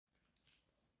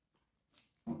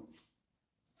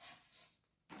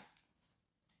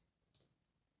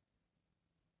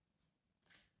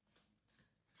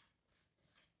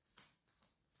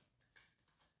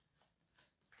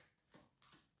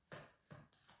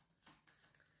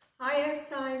Hi, Earth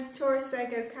signs, Taurus,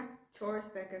 Virgo,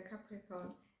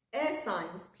 Capricorn. Air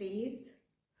signs, please.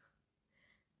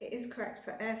 It is correct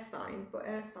for air signs, but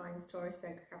air signs, Taurus,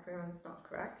 Virgo, Capricorn is not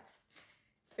correct.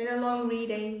 It's been a long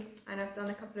reading, and I've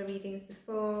done a couple of readings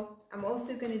before. I'm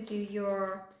also going to do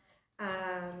your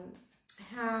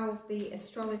how the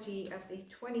astrology of the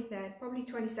 23rd, probably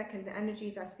 22nd, the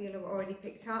energies I feel have already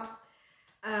picked up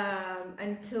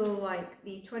until like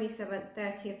the 27th,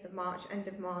 30th of March, end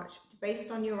of March,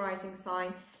 based on your rising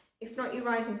sign. If not your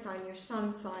rising sign, your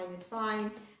sun sign is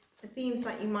fine. The themes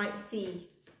that you might see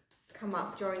come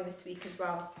up during this week as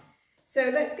well. So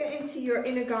let's get into your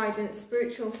inner guidance,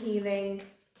 spiritual healing,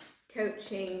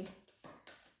 coaching,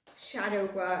 shadow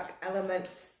work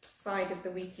elements side of the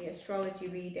weekly astrology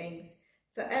readings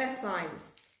for air signs.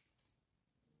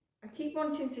 I keep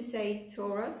wanting to say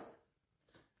Taurus.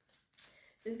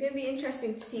 It's going to be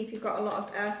interesting to see if you've got a lot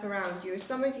of earth around you.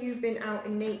 Some of you have been out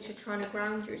in nature trying to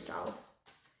ground yourself.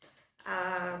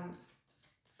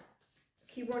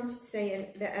 Keep wanting to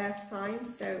say the earth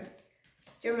signs. So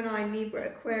Gemini, Libra,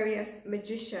 Aquarius,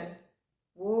 Magician.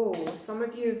 Whoa, some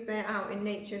of you have been out in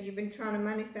nature. You've been trying to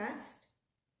manifest.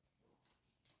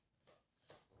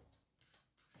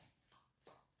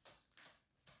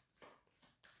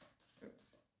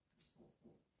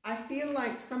 I feel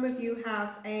like some of you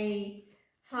have a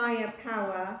higher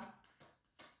power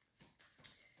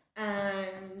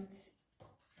and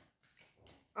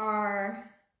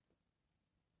are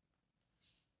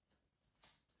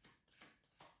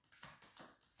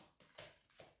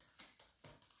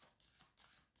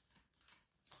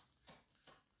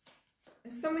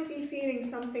some of you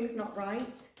feeling something's not right.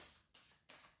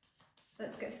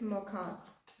 Let's get some more cards.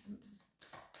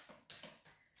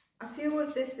 I feel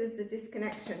with this is the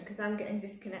disconnection, because I'm getting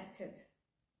disconnected.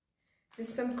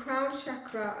 There's some crown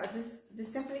chakra, there's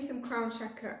definitely some crown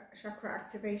chakra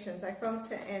activations. I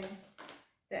felt it in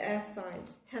the earth signs.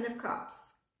 10 of Cups.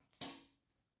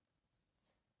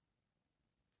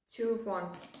 2 of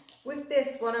Wands. With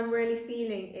this, what I'm really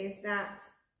feeling is that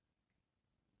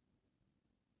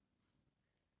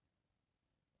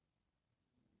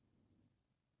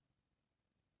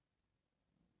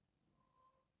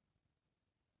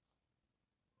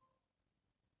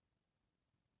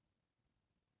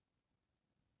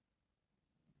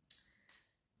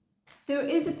there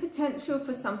is a potential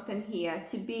for something here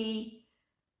to be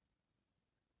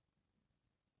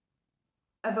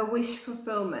of a wish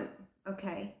fulfillment,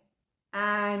 okay?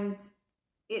 And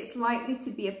it's likely to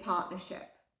be a partnership.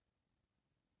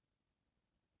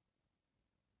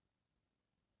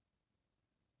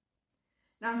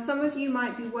 Now, some of you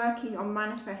might be working on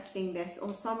manifesting this,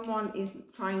 or someone is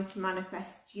trying to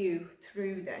manifest you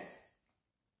through this.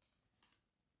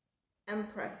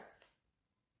 Empress.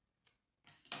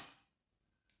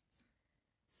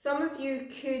 Some of you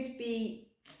could be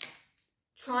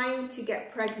trying to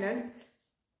get pregnant.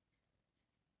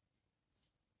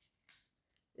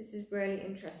 This is really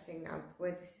interesting now,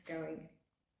 where this is going.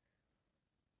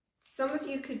 Some of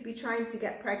you could be trying to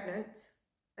get pregnant.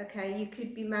 Okay, you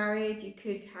could be married, you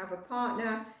could have a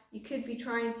partner, you could be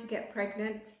trying to get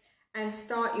pregnant and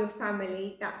start your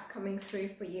family. That's coming through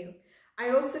for you. I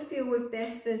also feel with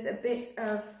this, there's a bit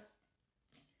of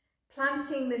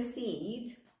planting the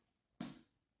seed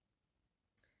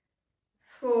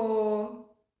for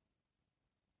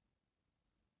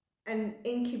an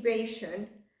incubation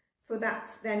for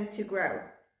that then to grow.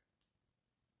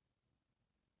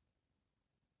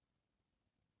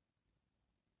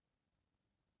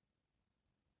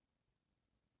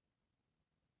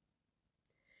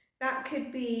 That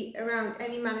could be around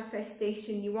any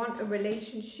manifestation you want, a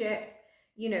relationship,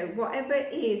 you know, whatever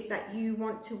it is that you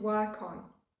want to work on.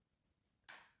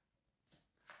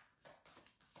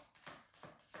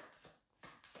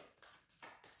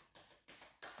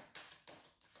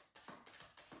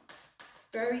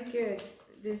 Very good.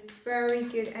 There's very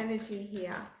good energy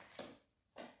here.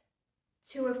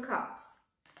 2 of Cups.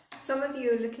 Some of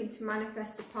you are looking to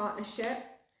manifest a partnership,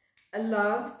 a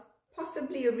love,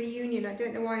 possibly a reunion. I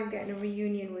don't know why I'm getting a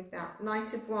reunion with that.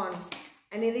 Knight of Wands.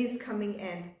 And it is coming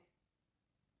in.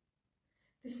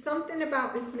 There's something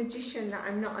about this Magician that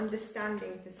I'm not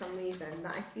understanding for some reason,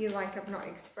 that I feel like I've not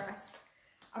expressed.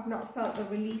 I've not felt the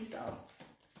release of.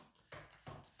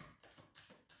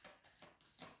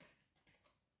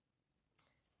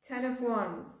 Ten of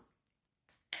Wands,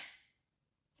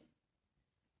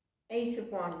 8 of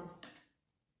Wands,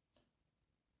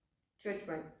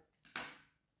 Judgment.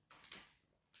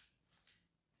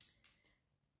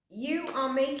 You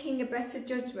are making a better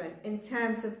judgment in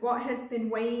terms of what has been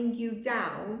weighing you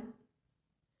down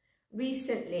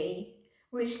recently,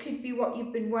 which could be what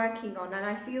you've been working on. And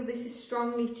I feel this is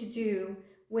strongly to do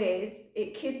with,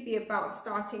 it could be about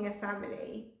starting a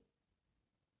family,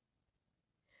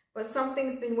 but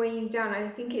something's been weighing you down. I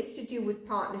think it's to do with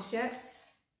partnerships.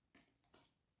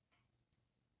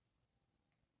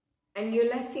 And you're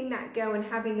letting that go and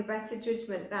having a better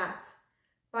judgment that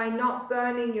by not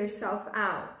burning yourself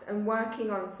out and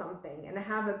working on something and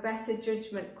have a better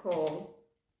judgment call,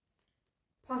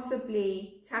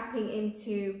 possibly tapping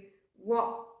into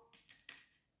what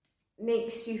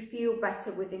makes you feel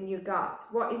better within your gut,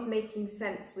 what is making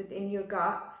sense within your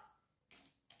gut,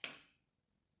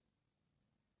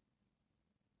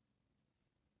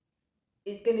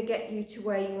 is going to get you to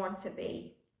where you want to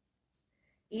be.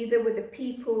 Either with the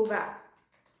people that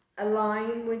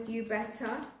align with you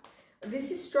better.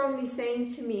 This is strongly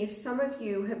saying to me, if some of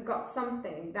you have got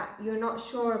something that you're not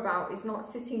sure about, is not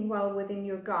sitting well within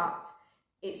your gut,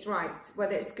 it's right.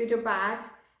 Whether it's good or bad,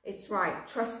 it's right.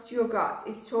 Trust your gut.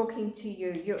 It's talking to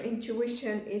you. Your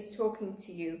intuition is talking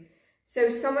to you. So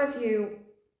some of you,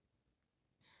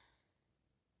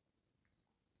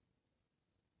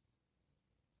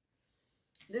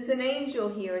 there's an angel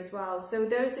here as well. So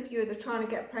those of you that are trying to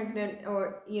get pregnant,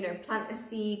 or, you know, plant a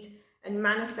seed and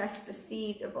manifest the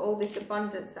seed of all this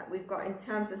abundance that we've got in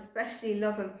terms of especially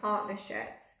love and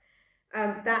partnerships,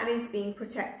 that is being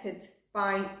protected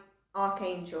by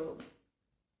archangels.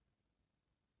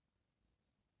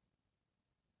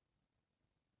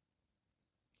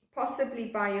 Possibly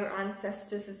by your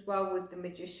ancestors as well with the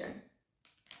Magician.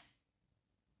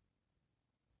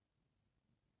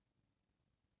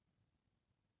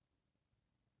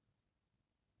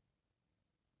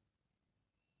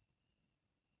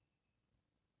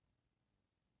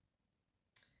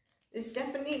 There's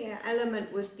definitely an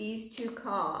element with these two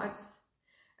cards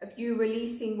of you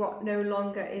releasing what no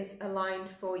longer is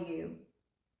aligned for you.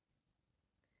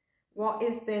 What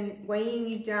has been weighing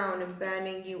you down and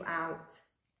burning you out.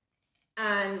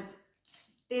 And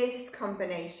this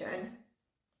combination,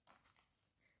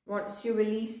 once you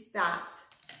release that,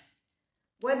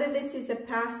 whether this is a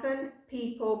person,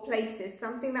 people, places,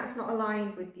 something that's not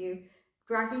aligned with you,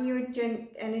 dragging your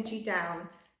energy down,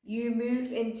 you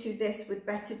move into this with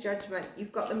better judgment.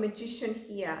 You've got the Magician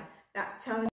here that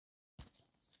telling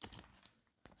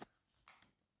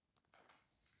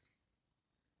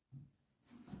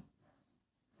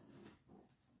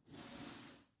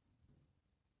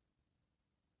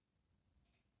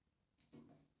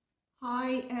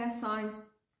hi, air signs,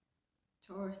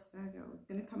 Taurus, Virgo,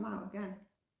 we're going to come out again.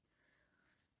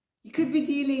 You could be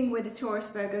dealing with a Taurus,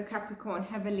 Virgo, Capricorn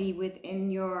heavily within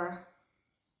your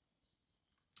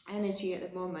energy at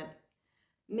the moment.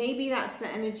 Maybe that's the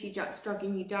energy that's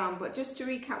dragging you down. But just to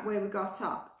recap where we got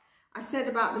up, I said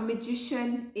about the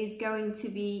Magician is going to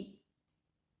be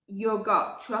your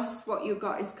gut. Trust what your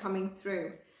gut is coming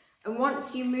through. And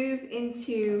once you move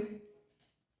into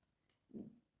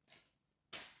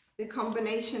the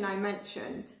combination I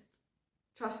mentioned,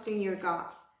 trusting your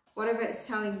gut, whatever it's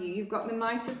telling you, you've got the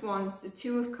Knight of Wands, the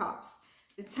Two of Cups,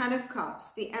 the Ten of Cups,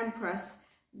 the Empress,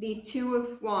 the Two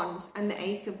of Wands, and the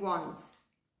Ace of Wands.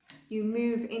 You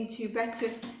move into better,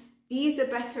 these are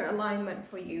better alignment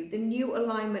for you, the new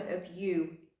alignment of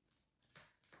you.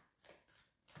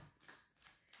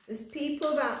 There's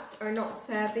people that are not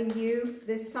serving you.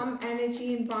 There's some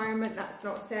energy environment that's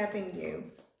not serving you.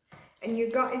 And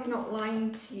your gut is not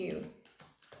lying to you.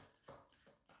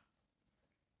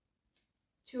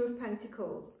 Two of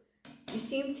Pentacles. You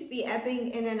seem to be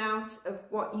ebbing in and out of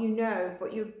what you know,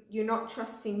 but you're not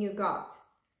trusting your gut.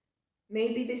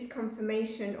 Maybe this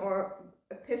confirmation or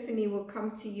epiphany will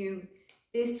come to you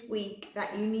this week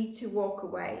that you need to walk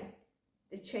away.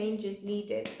 The change is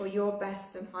needed for your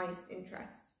best and highest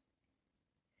interest.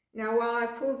 Now, while I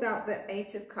pulled out the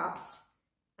Eight of Cups,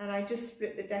 and I just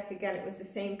split the deck again, it was the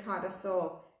same card I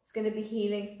saw. It's going to be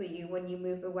healing for you when you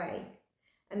move away.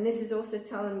 And this is also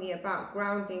telling me about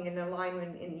grounding and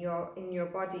alignment in your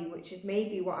body, which is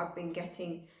maybe what I've been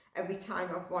getting every time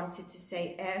I've wanted to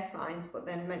say air signs, but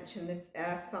then mention the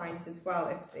earth signs as well.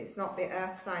 If it's not the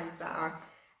earth signs that are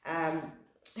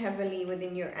heavily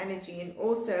within your energy, and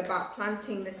also about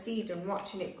planting the seed and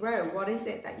watching it grow. What is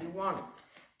it that you want?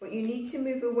 But you need to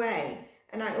move away.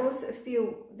 And I also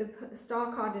feel the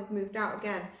Star card has moved out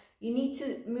again. You need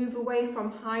to move away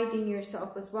from hiding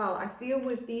yourself as well. I feel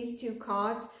with these two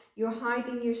cards, you're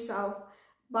hiding yourself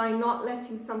by not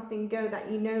letting something go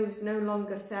that you know is no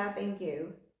longer serving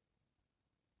you.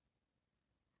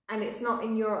 And it's not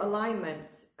in your alignment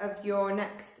of your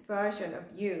next version of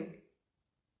you.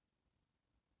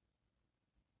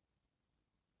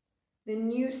 The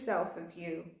new self of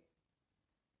you.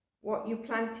 what you're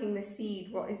planting the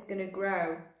seed, what is going to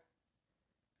grow.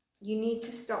 You need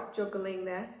to stop juggling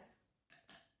this.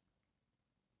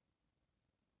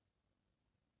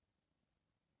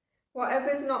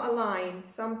 Whatever's not aligned,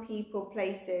 some people,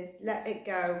 places, let it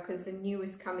go because the new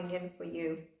is coming in for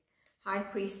you. High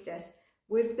Priestess.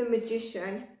 With the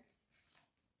Magician,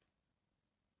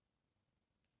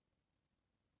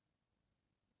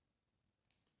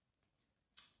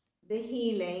 the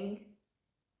healing,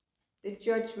 the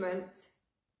Judgment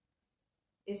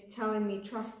is telling me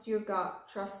trust your gut,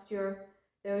 trust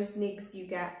those nigs you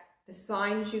get. The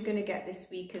signs you're going to get this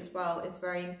week as well is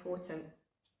very important.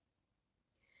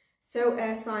 So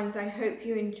air signs, I hope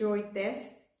you enjoyed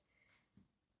this.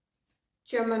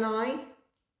 Gemini,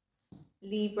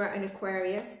 Libra and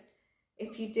Aquarius.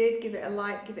 If you did, give it a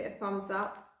like, give it a thumbs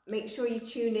up. Make sure you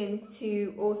tune in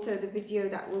to also the video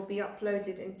that will be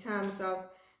uploaded in terms of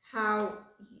how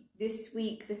this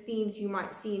week, the themes you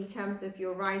might see in terms of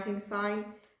your rising sign.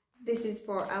 This is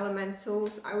for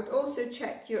elementals. I would also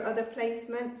check your other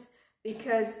placements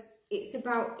because it's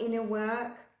about inner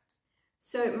work.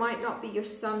 So it might not be your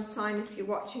sun sign if you're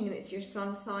watching and it's your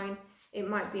sun sign. It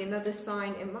might be another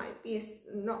sign. It might be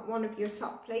not one of your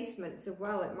top placements as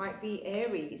well. It might be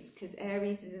Aries, because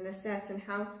Aries is in a certain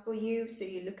house for you. So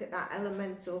you look at that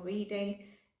elemental reading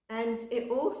and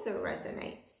it also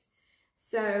resonates.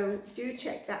 So do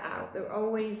check that out. They're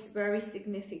always very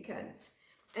significant.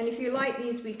 And if you like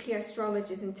these weekly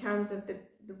astrologies in terms of the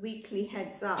weekly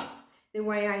heads up, the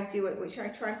way I do it, which I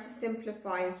try to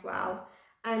simplify as well,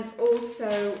 and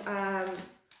also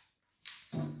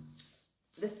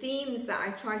the themes that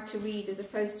I try to read as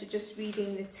opposed to just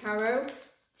reading the tarot,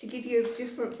 to give you a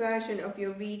different version of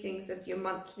your readings of your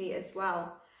monthly as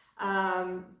well.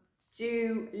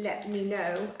 Do let me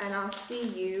know, and I'll see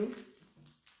you.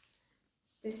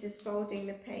 This is folding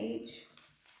the page,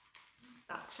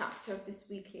 that chapter of this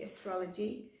weekly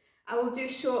astrology. I will do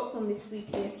shorts on this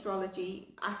weekly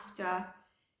astrology after,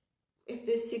 if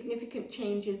there's significant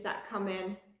changes that come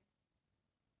in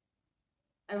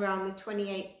around the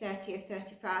 28th, 30th,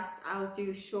 31st, I'll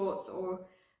do shorts or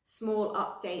small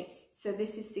updates. So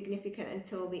this is significant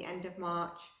until the end of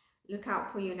March. Look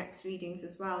out for your next readings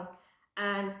as well.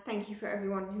 And thank you for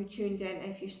everyone who tuned in,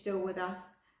 if you're still with us,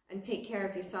 and take care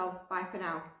of yourselves. Bye for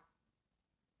now.